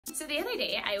So the other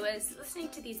day I was listening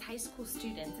to these high school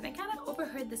students and I kind of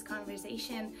overheard this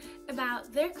conversation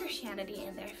about their Christianity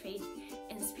and their faith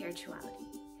in spirituality.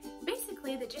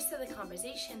 Basically, the gist of the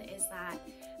conversation is that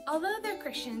although they're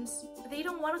Christians, they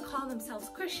don't want to call themselves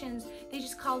Christians, they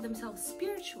just call themselves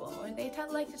spiritual, or they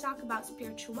like to talk about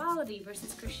spirituality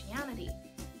versus Christianity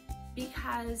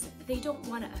because they don't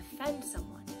want to offend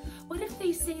someone. What if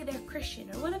they say they're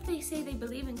Christian, or what if they say they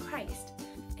believe in Christ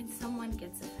and someone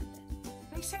gets offended?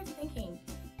 And I started thinking,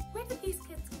 where did these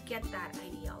kids get that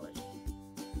ideology?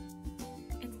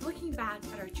 And looking back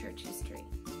at our church history,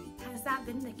 has that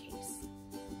been the case?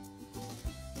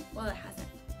 Well, it hasn't.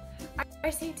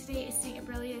 Our saint today is Saint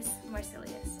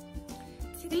Marcellus.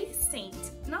 Today's saint,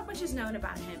 not much is known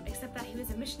about him except that he was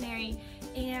a missionary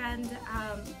and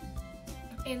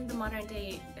in the modern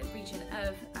day region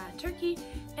of Turkey,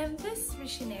 and this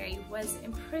missionary was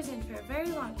imprisoned for a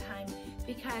very long time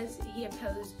because he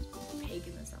opposed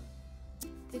paganism.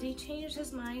 Did he change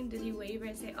his mind? Did he waver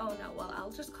and say, oh no, well, I'll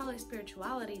just call it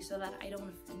spirituality so that I don't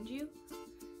offend you?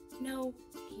 No,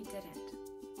 he didn't.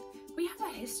 We have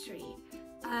a history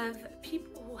of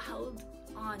people who held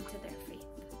on to their faith.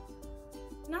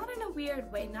 Not in a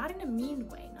weird way, not in a mean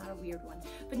way, not a weird one,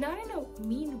 but not in a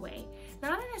mean way,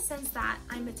 not in a sense that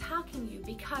I'm attacking you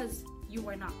because you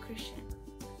are not Christian.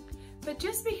 But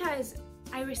just because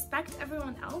I respect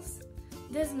everyone else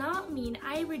does not mean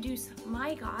I reduce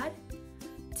my God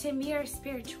to mere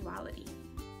spirituality.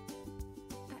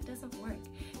 That doesn't work.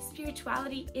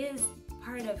 Spirituality is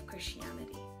part of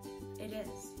Christianity. It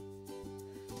is.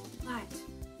 But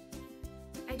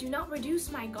I do not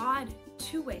reduce my God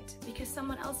to it because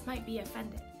someone else might be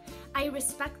offended. I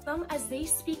respect them as they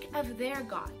speak of their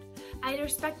God. I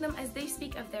respect them as they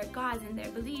speak of their gods and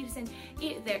their beliefs, and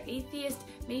they're atheist.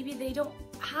 Maybe they don't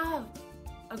have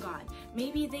a God.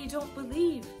 Maybe they don't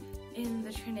believe in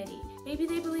the Trinity. Maybe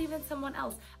they believe in someone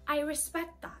else. I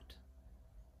respect that.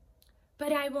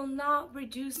 But I will not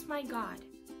reduce my God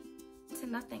to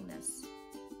nothingness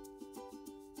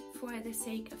for the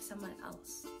sake of someone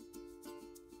else.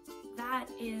 That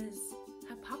is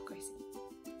hypocrisy.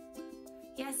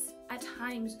 Yes, at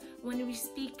times when we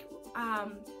speak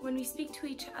to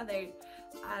each other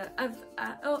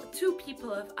to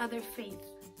people of other faith,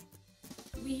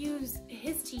 we use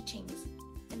his teachings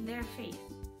and their faith.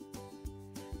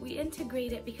 We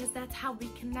integrate it because that's how we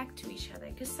connect to each other,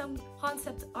 because some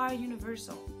concepts are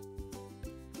universal.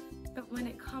 But when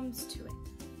it comes to it,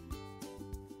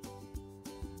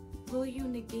 will you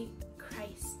negate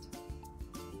Christ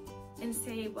and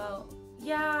say, well,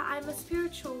 yeah, I'm a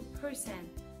spiritual person,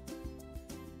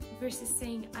 versus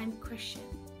saying I'm Christian,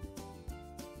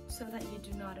 so that you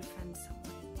do not offend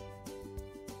someone?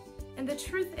 And the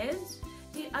truth is,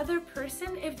 the other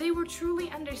person, if they were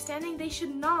truly understanding, they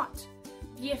should not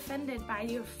be offended by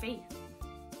your faith.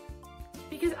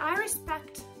 Because I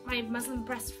respect my Muslim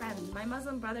best friends, my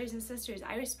Muslim brothers and sisters.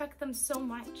 I respect them so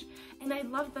much, and I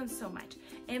love them so much.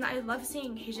 And I love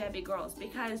seeing hijabi girls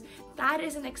because that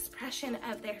is an expression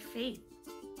of their faith.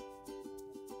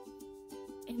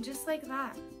 And just like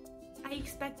that, I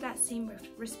expect that same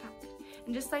respect.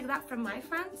 And just like that from my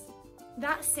friends,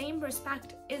 that same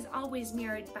respect is always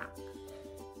mirrored back.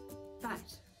 But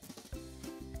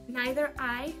neither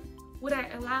would I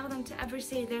allow them to ever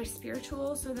say they're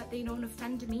spiritual so that they don't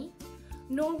offend me,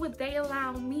 nor would they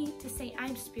allow me to say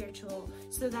I'm spiritual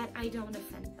so that I don't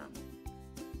offend them.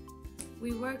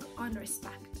 We work on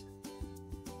respect.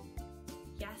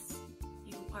 Yes,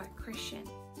 you are Christian,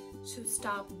 so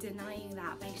stop denying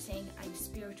that by saying I'm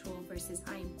spiritual versus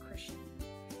I'm Christian.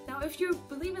 Now, if you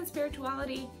believe in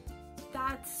spirituality,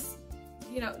 that's,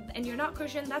 and you're not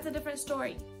Christian, that's a different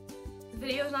story. The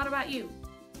video is not about you.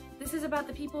 This is about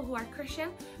the people who are Christian,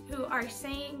 who are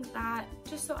saying that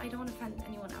just so I don't offend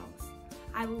anyone else,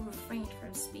 I will refrain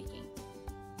from speaking.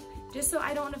 Just so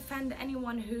I don't offend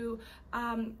anyone who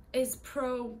is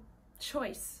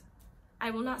pro-choice,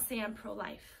 I will not say I'm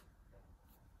pro-life.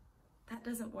 That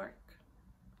doesn't work.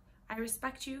 I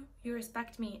respect you, you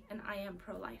respect me, and I am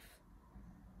pro-life.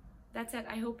 That's it.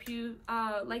 I hope you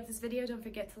like this video. Don't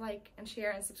forget to like and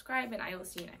share and subscribe, and I will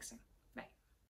see you next time.